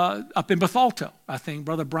up in Bethalto, I think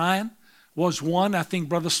Brother Brian was one. I think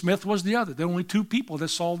Brother Smith was the other. There were only 2 people that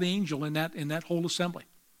saw the angel in that whole assembly.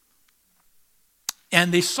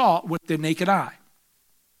 And they saw it with their naked eye.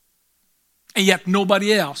 And yet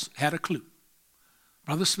nobody else had a clue.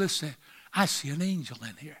 Brother Smith said, I see an angel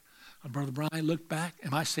in here. And Brother Brian looked back.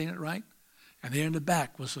 Am I saying it right? And there in the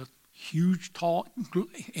back was a huge, tall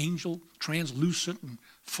angel, translucent and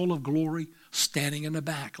full of glory, standing in the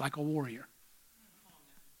back like a warrior.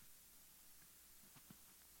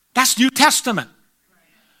 That's That's New Testament.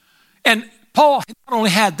 And Paul not only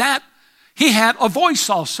had that, he had a voice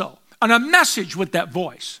also, and a message with that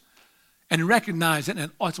voice. And he recognized it,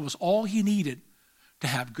 and it was all he needed to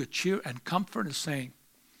have good cheer and comfort, and saying,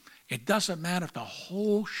 it doesn't matter if the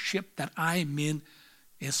whole ship that I'm in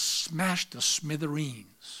is smashed to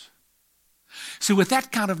smithereens. See, with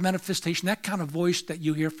that kind of manifestation, that kind of voice that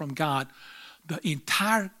you hear from God, the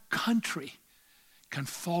entire country can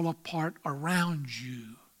fall apart around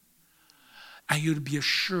you. And you'd be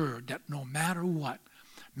assured that no matter what,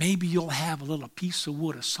 maybe you'll have a little piece of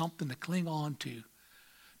wood or something to cling on to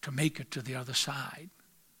make it to the other side.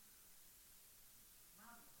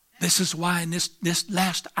 This is why in this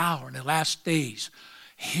last hour, in the last days,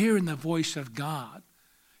 hearing the voice of God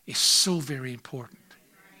is so very important.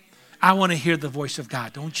 I want to hear the voice of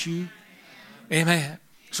God, don't you? Amen.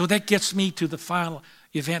 So that gets me to the final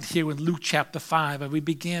event here in Luke chapter 5. And we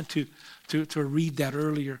began to read that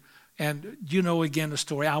earlier. And you know again the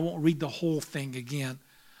story. I won't read the whole thing again.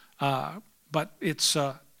 But it's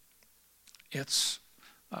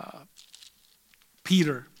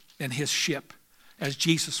Peter and his ship as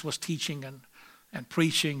Jesus was teaching and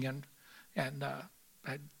preaching. And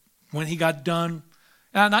when he got done,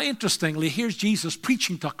 and now interestingly, here's Jesus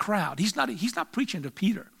preaching to a crowd. He's not preaching to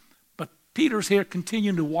Peter. But Peter's here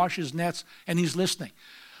continuing to wash his nets, and he's listening.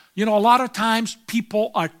 You know, a lot of times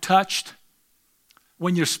people are touched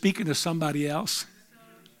when you're speaking to somebody else.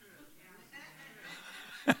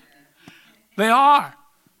 They are.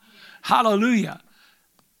 Hallelujah.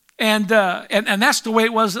 And that's the way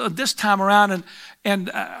it was this time around.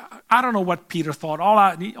 And I don't know what Peter thought. All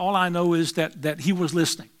I know is that he was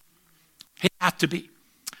listening. He had to be.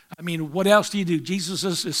 I mean, what else do you do? Jesus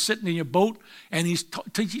is sitting in your boat, and he's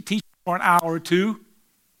teaching for an hour or two.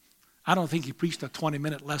 I don't think he preached a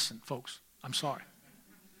 20-minute lesson, folks. I'm sorry.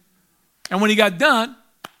 And when he got done,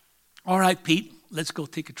 all right, Pete, let's go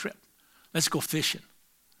take a trip. Let's go fishing.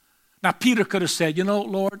 Now, Peter could have said, you know,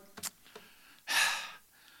 Lord,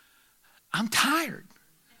 I'm tired.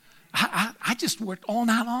 I just worked all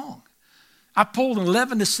night long. I pulled an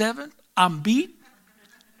 11 to 7. I'm beat.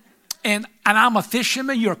 And I'm a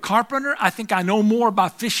fisherman. You're a carpenter. I think I know more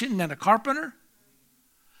about fishing than a carpenter.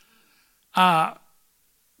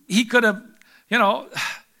 He could have,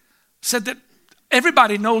 said that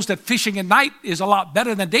everybody knows that fishing at night is a lot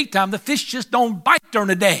better than daytime. The fish just don't bite during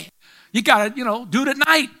the day. You got to, do it at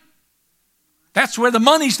night. That's where the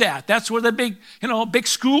money's at. That's where the big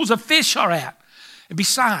schools of fish are at. And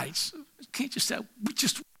besides, can't you say, we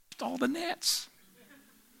just washed all the nets.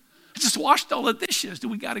 I just washed all the dishes. Do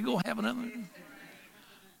we got to go have another?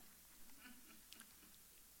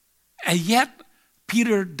 And yet,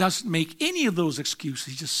 Peter doesn't make any of those excuses.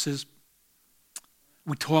 He just says,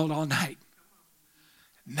 we toiled all night.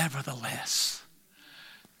 Nevertheless,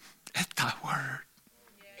 at thy word,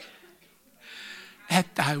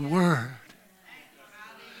 at thy word,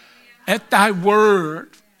 at thy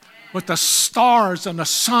word, where the stars and the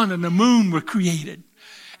sun and the moon were created.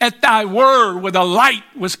 At thy word where the light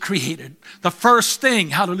was created. The first thing,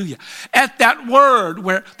 hallelujah. At that word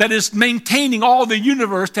that is maintaining all the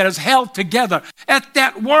universe, that is held together. At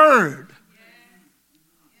that word.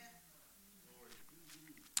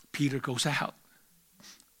 Peter goes out.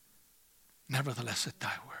 Nevertheless, at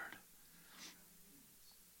thy word.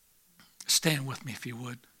 Stand with me if you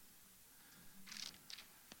would.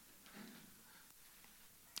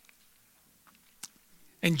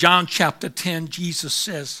 In John chapter 10, Jesus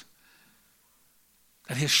says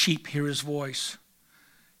that his sheep hear his voice,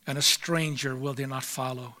 and a stranger will they not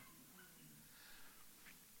follow.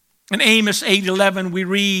 In Amos 8:11 we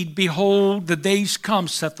read, behold, the days come,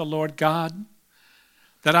 saith the Lord God,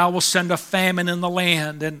 that I will send a famine in the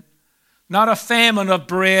land, and not a famine of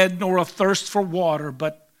bread nor a thirst for water,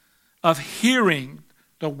 but of hearing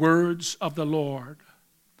the words of the Lord.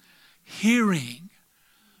 Hearing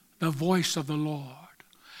the voice of the Lord.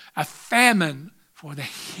 A famine for the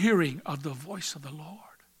hearing of the voice of the Lord.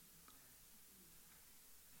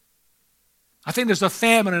 I think there's a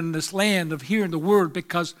famine in this land of hearing the word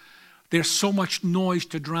because there's so much noise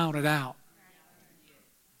to drown it out.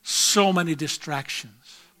 So many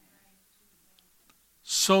distractions.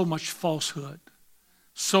 So much falsehood.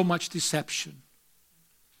 So much deception.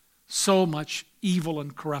 So much evil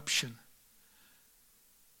and corruption.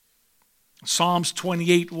 Psalms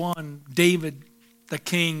 28:1, David the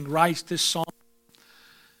king writes this song.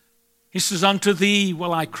 He says, unto thee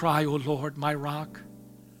will I cry, O Lord, my rock.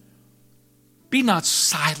 Be not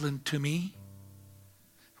silent to me.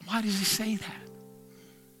 Why does he say that?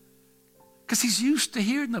 Because he's used to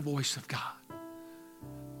hearing the voice of God.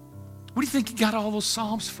 Where do you think he got all those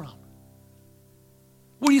psalms from?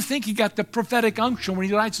 Where do you think he got the prophetic unction when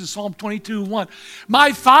he writes in Psalm 22:1?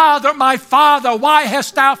 My Father, why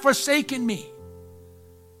hast thou forsaken me?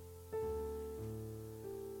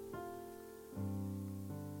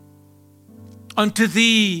 Unto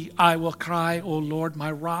thee I will cry, O Lord,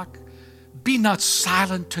 my rock. Be not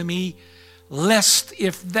silent to me, lest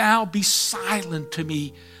if thou be silent to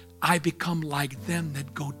me, I become like them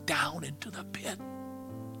that go down into the pit.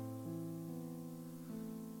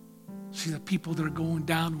 See, the people that are going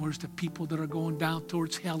downwards, the people that are going down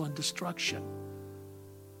towards hell and destruction,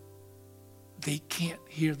 they can't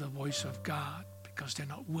hear the voice of God because they're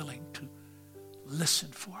not willing to listen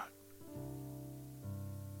for it.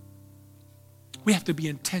 We have to be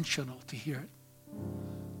intentional to hear it.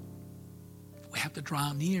 We have to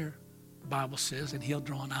draw near, the Bible says, and he'll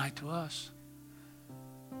draw nigh to us.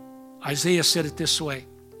 Isaiah said it this way.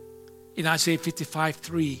 In Isaiah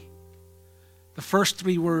 55:3, the first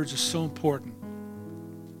three words are so important.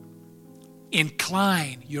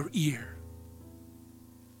 Incline your ear.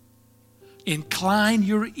 Incline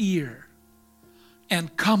your ear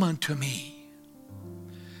and come unto me.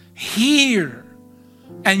 Hear,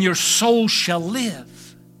 and your soul shall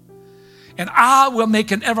live. And I will make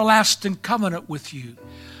an everlasting covenant with you,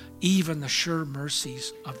 even the sure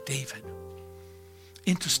mercies of David.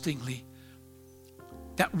 Interestingly,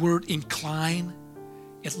 that word incline,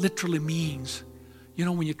 it literally means,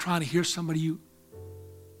 when you're trying to hear somebody, you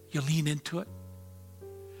lean into it.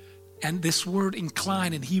 And this word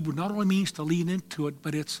incline in Hebrew not only means to lean into it,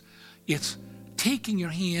 but it's taking your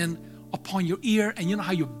hand upon your ear, and you know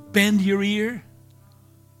how you bend your ear?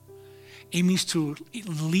 It means to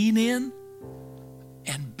lean in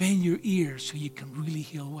and bend your ear so you can really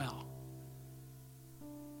hear well.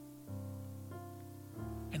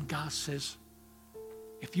 And God says,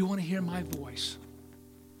 if you want to hear my voice,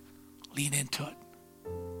 lean into it.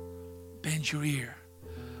 Bend your ear.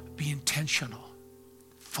 Be intentional.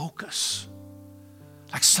 Focus.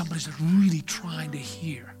 Like somebody's really trying to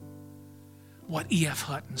hear what E.F.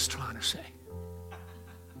 Hutton's trying to say.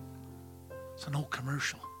 It's an old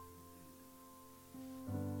commercial.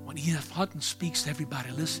 When E.F. Hutton speaks,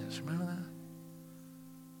 everybody listens. Remember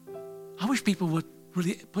that? I wish people would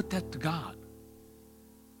really put that to God.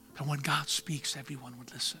 That when God speaks, everyone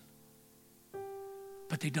would listen.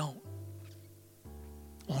 But they don't.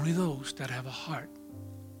 Only those that have a heart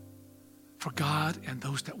for God and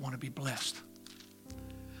those that want to be blessed.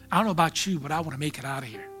 I don't know about you, but I want to make it out of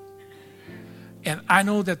here. And I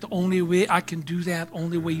know that the only way I can do that,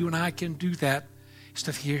 only way you and I can do that, is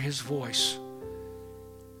to hear his voice.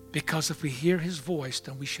 Because if we hear his voice,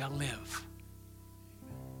 then we shall live.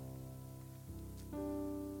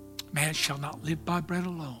 Man shall not live by bread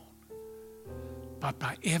alone, but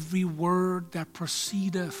by every word that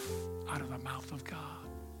proceedeth out of the mouth of God,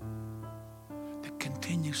 that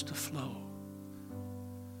continues to flow.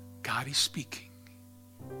 God is speaking.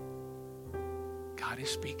 God is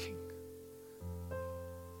speaking.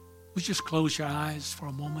 Would you just close your eyes for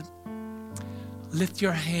a moment? Lift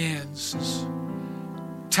your hands,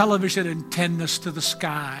 television antennas to the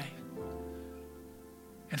sky,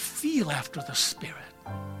 and feel after the Spirit.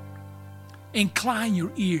 Incline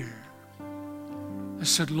your ear and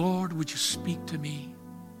said, Lord, would you speak to me?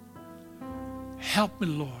 Help me,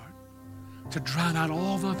 Lord, to drown out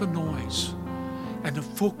all the other noise and to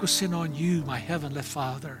focus in on you, my Heavenly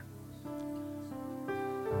Father.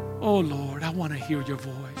 Oh, Lord, I want to hear your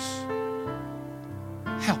voice.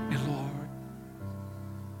 Help me, Lord,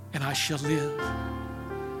 and I shall live.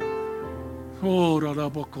 Oh,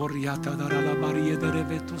 Rarabokoriata Maria de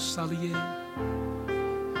Reveto Salie.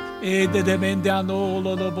 E de Demendiano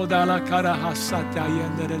Lobodala Carahasata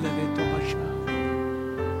Yender Leveto Masha.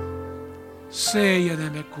 Say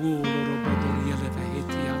Yenemekuro Robodoria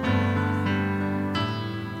Levehetiana.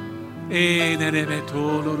 E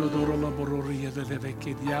Neremeto Lodoro Labororia de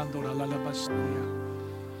Levekediando la Labastia.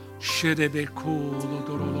 Sherebeko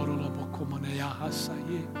Lodoro Labocomanea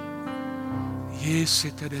Hasaye. Yes,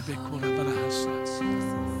 it is a call of Barahasa.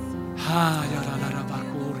 Ha, Yara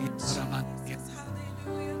Bakori, Ramantia.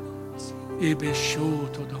 Ebe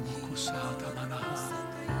Shoto Domokusa, Damanaha.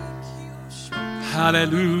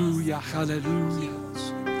 Hallelujah, hallelujah.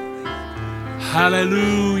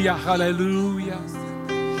 Hallelujah, hallelujah.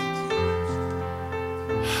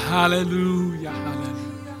 Hallelujah, hallelujah.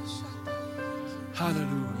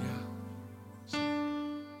 Hallelujah.